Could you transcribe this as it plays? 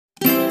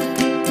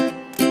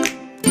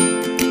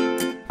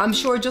I'm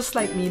sure just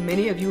like me,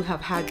 many of you have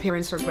had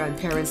parents or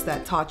grandparents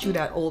that taught you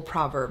that old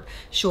proverb,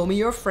 show me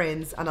your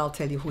friends and I'll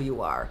tell you who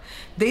you are.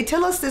 They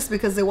tell us this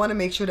because they want to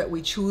make sure that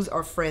we choose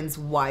our friends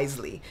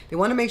wisely. They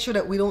want to make sure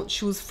that we don't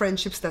choose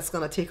friendships that's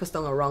going to take us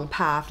down a wrong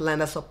path,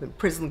 land us up in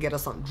prison, get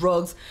us on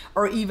drugs,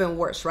 or even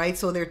worse, right?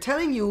 So they're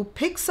telling you,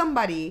 pick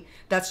somebody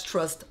that's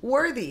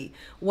trustworthy.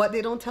 What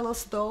they don't tell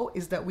us though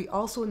is that we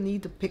also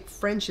need to pick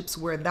friendships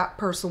where that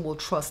person will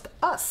trust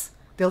us.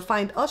 They'll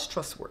find us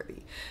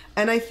trustworthy.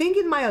 And I think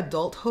in my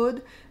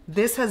adulthood,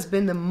 this has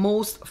been the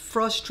most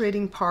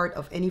frustrating part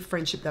of any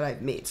friendship that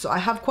I've made. So I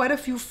have quite a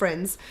few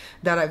friends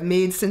that I've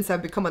made since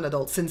I've become an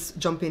adult, since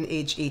jumping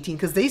age 18,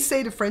 because they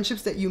say the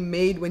friendships that you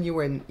made when you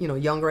were in,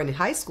 younger and in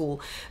high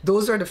school,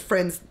 those are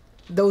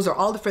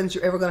all the friends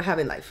you're ever going to have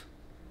in life.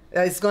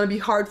 It's going to be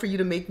hard for you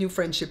to make new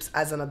friendships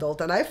as an adult.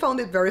 And I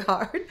found it very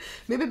hard,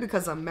 maybe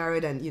because I'm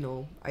married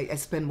and, I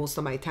spend most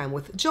of my time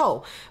with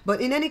Joe. But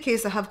in any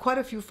case, I have quite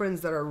a few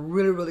friends that are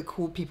really, really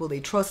cool people.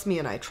 They trust me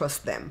and I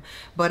trust them.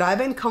 But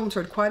I've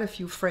encountered quite a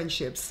few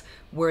friendships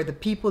where the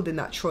people did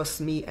not trust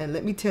me. And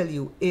let me tell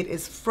you, it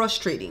is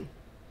frustrating.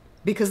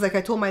 Because like I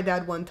told my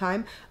dad one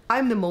time,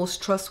 I'm the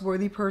most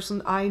trustworthy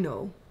person I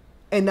know.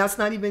 And that's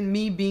not even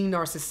me being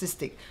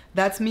narcissistic.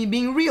 That's me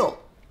being real.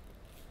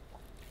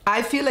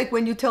 I feel like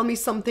when you tell me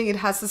something, it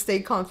has to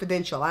stay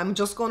confidential. I'm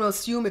just going to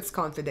assume it's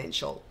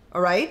confidential.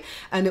 All right.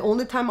 And the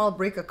only time I'll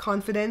break a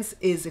confidence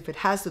is if it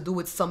has to do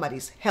with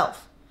somebody's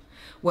health.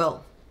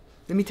 Well,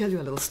 let me tell you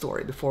a little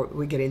story before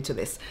we get into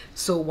this.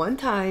 So one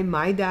time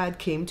my dad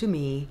came to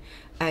me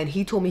and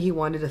he told me he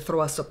wanted to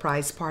throw a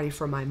surprise party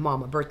for my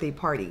mom, a birthday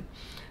party.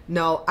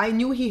 Now, I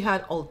knew he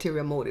had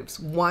ulterior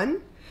motives.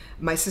 One,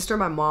 my sister and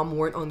my mom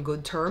weren't on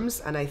good terms,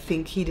 and I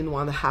think he didn't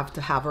want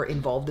to have her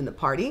involved in the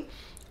party.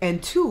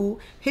 And two,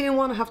 he didn't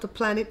want to have to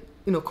plan it,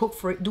 cook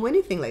for it, do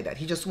anything like that.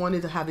 He just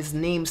wanted to have his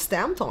name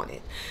stamped on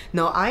it.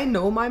 Now, I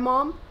know my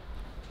mom,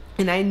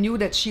 and I knew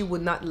that she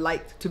would not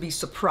like to be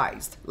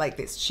surprised like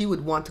this. She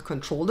would want to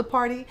control the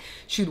party.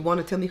 She would want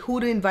to tell me who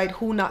to invite,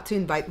 who not to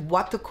invite,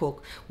 what to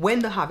cook,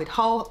 when to have it,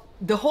 how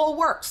the whole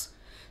works.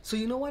 So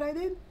you know what I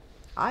did?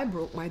 I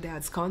broke my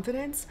dad's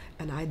confidence,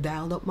 and I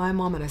dialed up my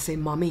mom, and I say,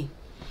 Mommy,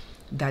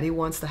 Daddy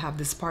wants to have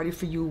this party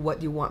for you.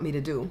 What do you want me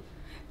to do?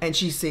 And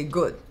she said,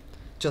 good.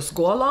 Just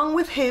go along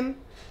with him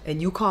and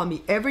you call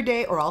me every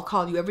day, or I'll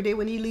call you every day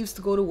when he leaves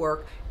to go to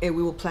work, and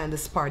we will plan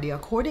this party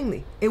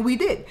accordingly. And we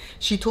did.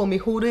 She told me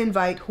who to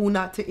invite, who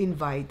not to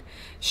invite.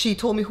 She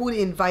told me who to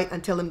invite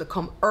and tell them to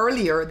come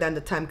earlier than the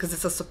time because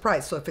it's a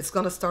surprise. So if it's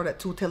going to start at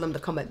 2, tell them to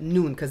come at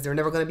noon because they're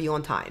never going to be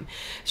on time.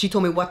 She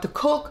told me what to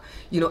cook,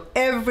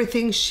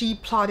 everything she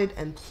plotted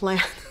and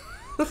planned.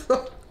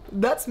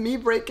 That's me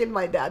breaking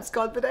my dad's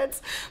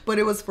confidence, but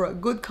it was for a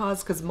good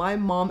cause because my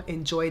mom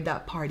enjoyed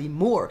that party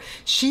more.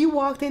 She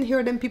walked in,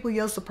 heard them people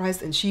yell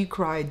surprised, and she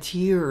cried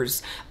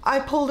tears. I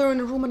pulled her in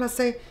the room and I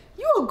say,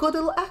 you're a good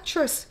little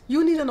actress.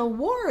 You need an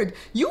award.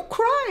 You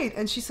cried.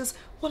 And she says,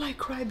 well, I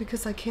cried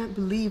because I can't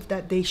believe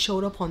that they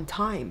showed up on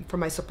time for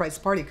my surprise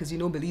party because,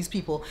 Belize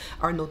people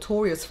are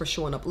notorious for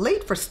showing up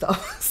late for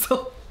stuff.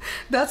 So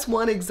that's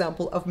one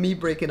example of me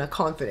breaking a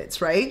confidence,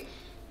 right?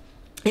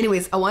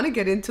 Anyways, I want to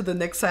get into the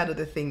next side of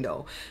the thing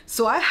though.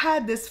 So I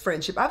had this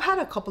friendship. I've had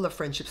a couple of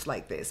friendships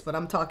like this, but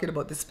I'm talking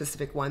about this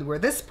specific one where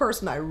this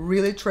person, I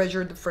really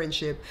treasured the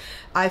friendship.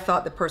 I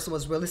thought the person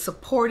was really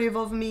supportive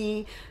of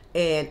me,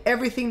 and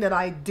everything that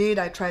I did,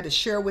 I tried to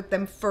share with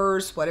them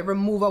first. Whatever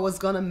move I was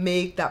going to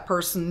make, that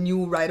person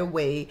knew right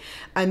away.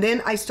 And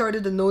then I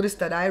started to notice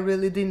that I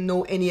really didn't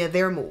know any of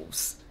their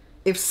moves.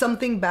 If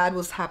something bad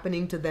was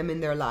happening to them in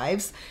their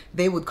lives,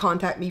 they would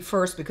contact me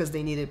first because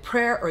they needed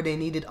prayer or they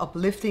needed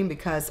uplifting,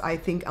 because I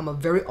think I'm a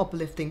very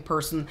uplifting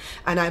person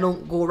and I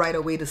don't go right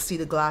away to see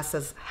the glass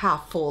as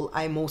half full.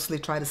 I mostly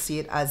try to see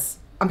it as,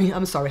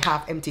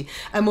 half empty.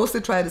 I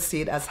mostly try to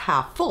see it as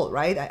half full,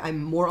 right?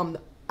 I'm more on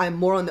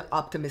the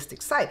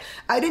optimistic side.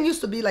 I didn't used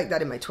to be like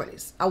that in my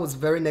 20s. I was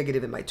very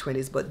negative in my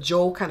 20s, but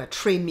Joe kind of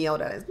trained me out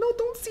as, no,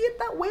 don't see it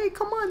that way.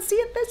 Come on, see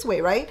it this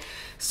way, right?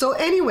 So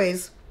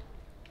anyways,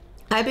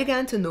 I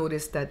began to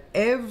notice that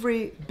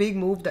every big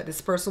move that this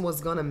person was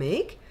gonna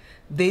make,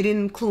 they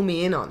didn't clue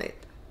me in on it.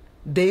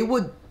 They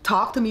would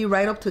talk to me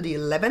right up to the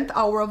 11th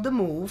hour of the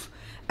move,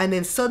 and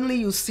then suddenly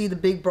you see the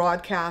big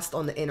broadcast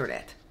on the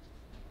internet.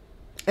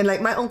 And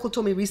like my uncle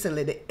told me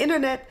recently, the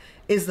internet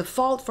is the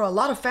fault for a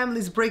lot of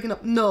families breaking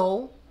up.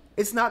 No,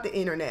 it's not the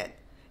internet.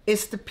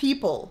 It's the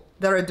people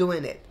that are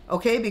doing it,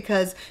 okay?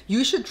 Because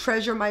you should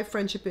treasure my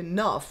friendship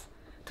enough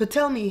to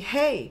tell me,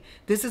 hey,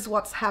 this is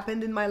what's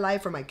happened in my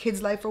life or my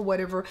kid's life or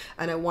whatever,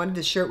 and I wanted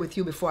to share it with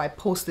you before I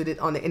posted it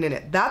on the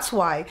internet. That's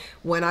why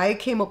when I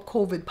came up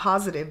COVID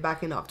positive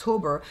back in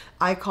October,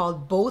 I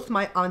called both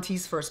my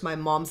aunties first, my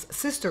mom's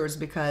sisters,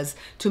 because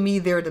to me,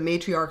 they're the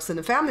matriarchs in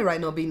the family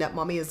right now, being that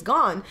mommy is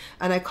gone.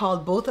 And I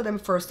called both of them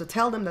first to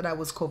tell them that I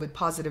was COVID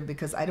positive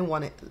because I didn't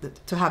want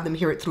to have them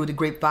hear it through the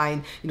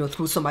grapevine,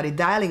 through somebody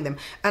dialing them.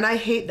 And I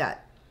hate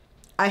that.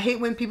 I hate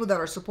when people that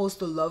are supposed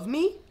to love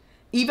me,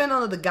 even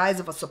under the guise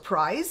of a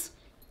surprise,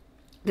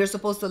 They're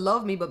supposed to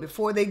love me, but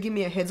before they give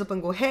me a heads up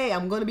and go, hey,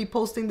 I'm going to be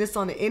posting this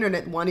on the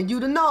internet, wanted you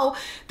to know,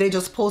 they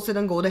just post it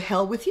and go to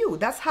hell with you.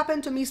 That's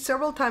happened to me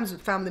several times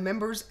with family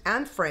members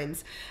and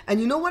friends.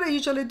 And you know what I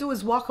usually do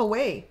is walk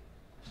away.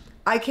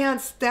 I can't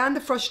stand the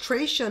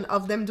frustration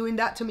of them doing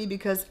that to me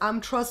because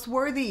I'm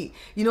trustworthy.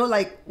 You know,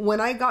 like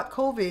when I got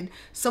COVID,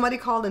 somebody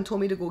called and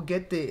told me to go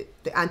get the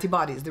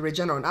antibodies, the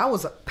Regeneron. I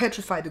was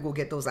petrified to go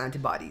get those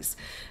antibodies.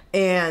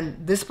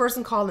 And this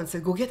person called and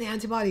said, go get the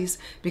antibodies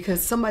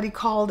because somebody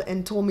called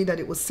and told me that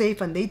it was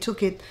safe and they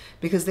took it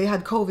because they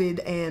had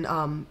COVID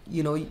and,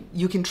 you know,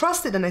 you can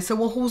trust it. And I said,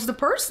 well, who's the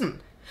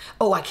person?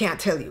 Oh, I can't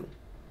tell you.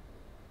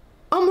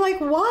 I'm like,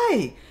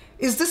 why?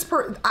 Is this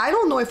I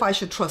don't know if I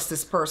should trust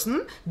this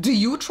person. Do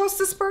you trust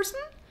this person?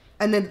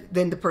 And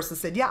then the person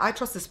said, yeah, I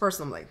trust this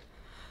person. I'm like,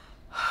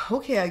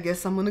 okay, I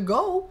guess I'm gonna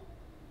go,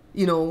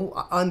 you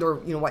know, under,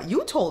 you know, what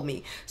you told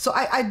me. So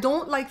I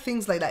don't like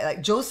things like that.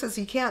 Like Joe says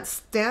he can't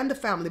stand the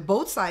family,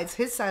 both sides,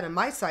 his side and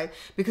my side,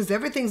 because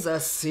everything's a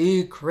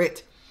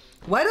secret.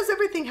 Why does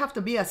everything have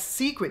to be a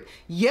secret?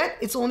 Yet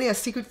it's only a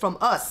secret from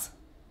us.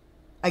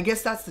 I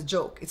guess that's the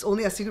joke. It's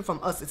only a secret from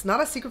us. It's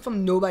not a secret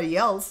from nobody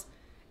else.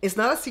 It's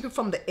not a secret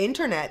from the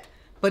internet,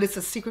 but it's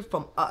a secret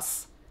from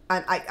us.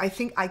 And I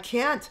think I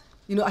can't,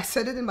 you know, I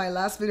said it in my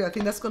last video. I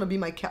think that's going to be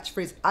my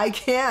catchphrase. I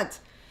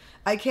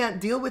can't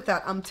deal with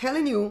that. I'm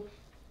telling you,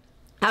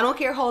 I don't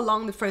care how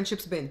long the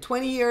friendship's been,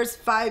 20 years,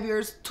 5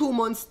 years, 2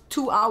 months,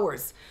 2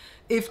 hours.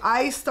 If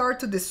I start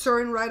to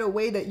discern right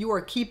away that you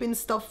are keeping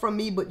stuff from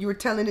me, but you're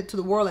telling it to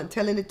the world and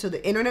telling it to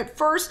the internet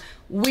first,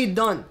 we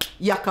done.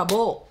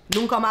 Yakabo,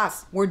 nunca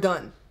más, we're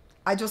done.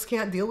 I just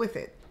can't deal with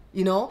it.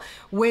 You know,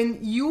 when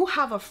you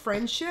have a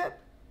friendship,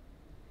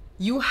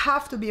 you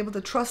have to be able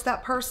to trust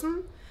that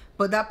person,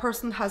 but that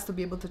person has to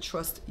be able to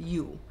trust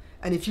you.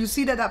 And if you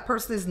see that that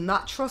person is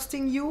not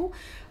trusting you,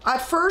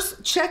 at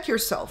first check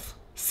yourself.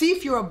 See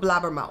if you're a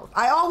blabbermouth.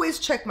 I always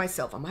check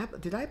myself.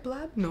 Did I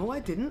blab? No,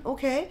 I didn't.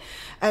 Okay.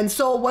 And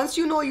so once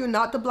you know you're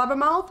not the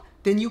blabbermouth,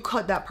 then you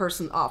cut that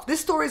person off. This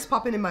story is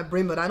popping in my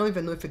brain, but I don't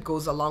even know if it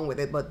goes along with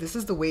it. But this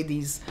is the way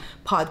these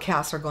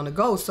podcasts are going to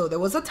go. So there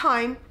was a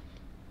time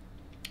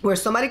where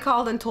somebody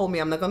called and told me,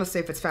 I'm not going to say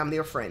if it's family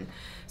or friend.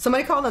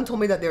 Somebody called and told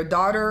me that their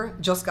daughter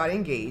just got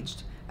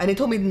engaged. And they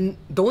told me,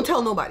 don't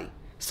tell nobody.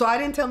 So I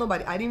didn't tell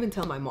nobody. I didn't even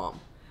tell my mom.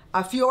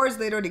 A few hours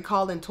later, they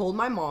called and told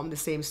my mom the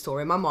same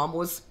story. My mom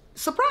was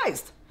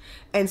surprised.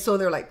 And so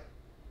they're like,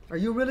 are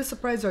you really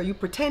surprised or are you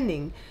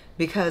pretending?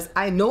 Because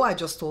I know I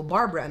just told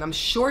Barbara and I'm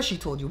sure she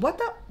told you. What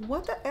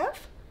the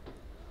F?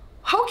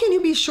 How can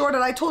you be sure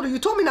that I told her? You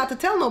told me not to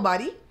tell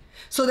nobody.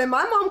 So then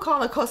my mom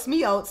called and cussed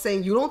me out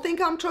saying, you don't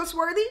think I'm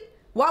trustworthy?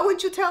 Why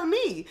wouldn't you tell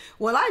me?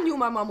 Well, I knew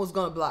my mom was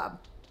going to blab.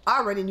 I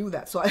already knew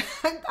that. So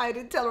I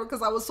didn't tell her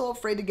because I was so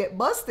afraid to get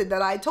busted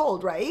that I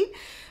told, right?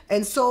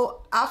 And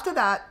so after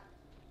that,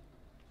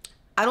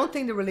 I don't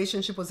think the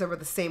relationship was ever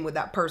the same with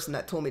that person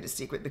that told me the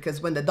secret,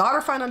 because when the daughter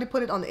finally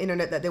put it on the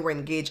internet that they were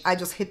engaged, I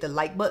just hit the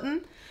like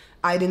button.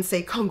 I didn't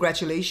say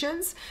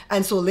congratulations.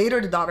 And so later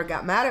the daughter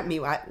got mad at me.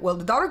 Well,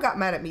 the daughter got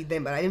mad at me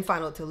then, but I didn't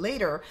find out till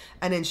later.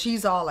 And then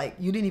she's all like,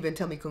 you didn't even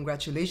tell me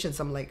congratulations.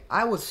 I'm like,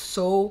 I was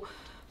so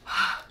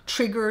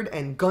triggered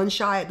and gun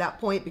shy at that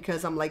point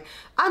because I'm like,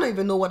 I don't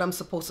even know what I'm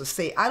supposed to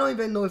say. I don't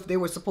even know if they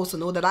were supposed to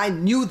know that I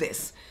knew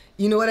this.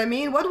 You know what I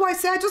mean? What do I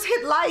say? I just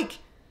hit like.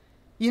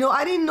 You know,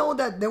 I didn't know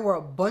that there were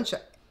a bunch of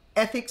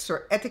ethics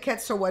or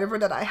etiquettes or whatever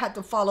that I had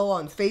to follow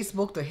on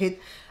Facebook to hit.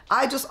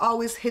 I just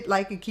always hit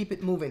like and keep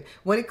it moving.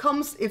 When it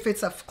comes, if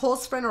it's a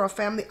close friend or a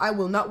family, I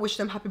will not wish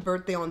them happy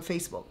birthday on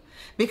Facebook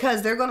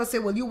because they're going to say,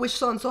 well, you wish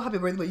so-and-so happy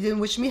birthday, but you didn't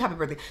wish me happy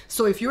birthday.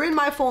 So if you're in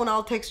my phone,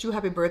 I'll text you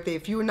happy birthday.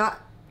 If you're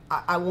not,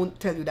 I won't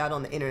tell you that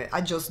on the internet.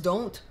 I just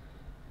don't.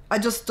 I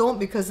just don't,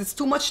 because it's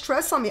too much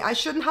stress on me. I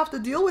shouldn't have to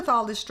deal with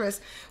all this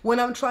stress when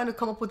I'm trying to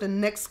come up with the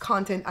next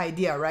content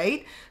idea,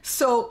 right?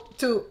 So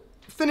to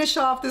finish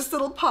off this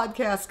little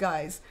podcast,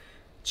 guys,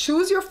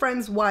 choose your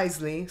friends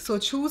wisely. So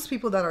choose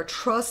people that are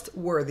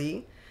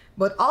trustworthy,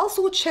 but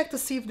also check to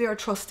see if they are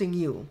trusting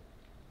you.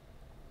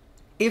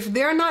 If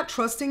they're not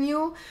trusting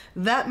you,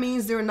 that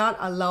means they're not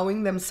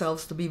allowing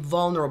themselves to be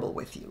vulnerable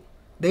with you.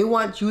 They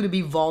want you to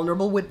be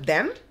vulnerable with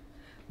them,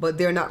 but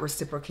they're not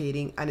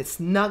reciprocating, and it's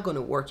not going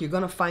to work. You're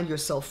going to find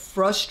yourself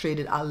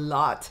frustrated a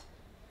lot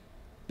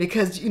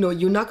because, you know,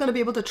 you're not going to be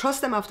able to trust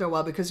them after a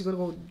while because you're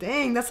going to go,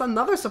 dang, that's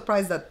another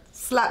surprise that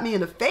slapped me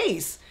in the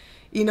face.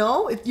 You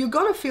know, you're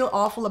going to feel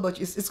awful about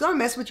you. It's going to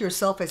mess with your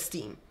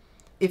self-esteem.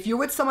 If you're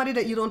with somebody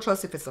that you don't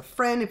trust, if it's a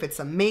friend, if it's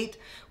a mate,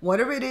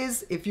 whatever it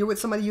is, if you're with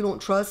somebody you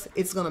don't trust,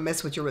 it's going to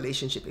mess with your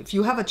relationship. If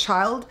you have a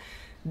child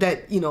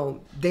that, you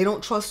know, they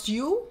don't trust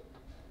you,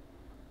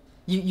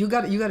 you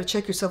got to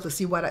check yourself to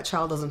see why that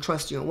child doesn't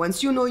trust you. And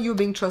once you know you're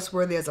being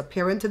trustworthy as a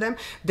parent to them,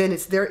 then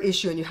it's their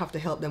issue and you have to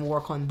help them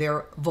work on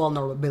their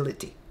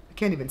vulnerability. I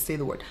can't even say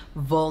the word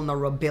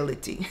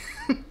vulnerability.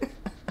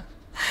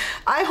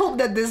 I hope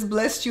that this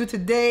blessed you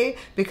today,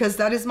 because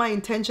that is my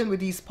intention with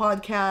these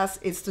podcasts.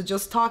 It's to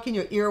just talk in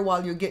your ear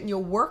while you're getting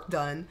your work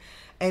done.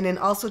 and then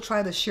also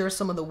try to share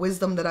some of the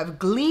wisdom that I've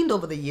gleaned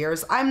over the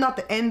years. I'm not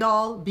the end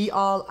all, be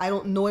all. I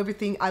don't know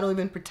everything. I don't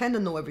even pretend to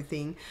know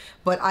everything,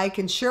 but I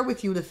can share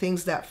with you the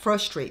things that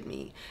frustrate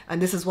me.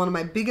 And this is one of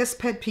my biggest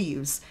pet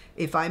peeves.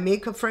 If I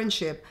make a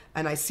friendship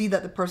and I see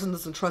that the person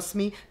doesn't trust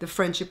me, the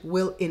friendship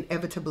will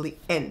inevitably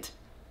end.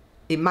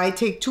 It might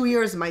take 2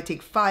 years, it might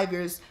take 5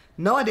 years.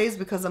 Nowadays,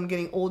 because I'm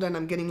getting older and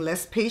I'm getting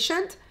less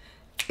patient,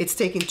 it's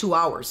taking 2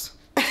 hours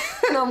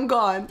and I'm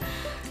gone.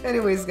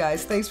 Anyways,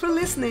 guys, thanks for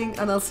listening,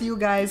 and I'll see you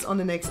guys on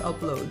the next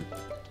upload.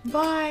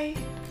 Bye.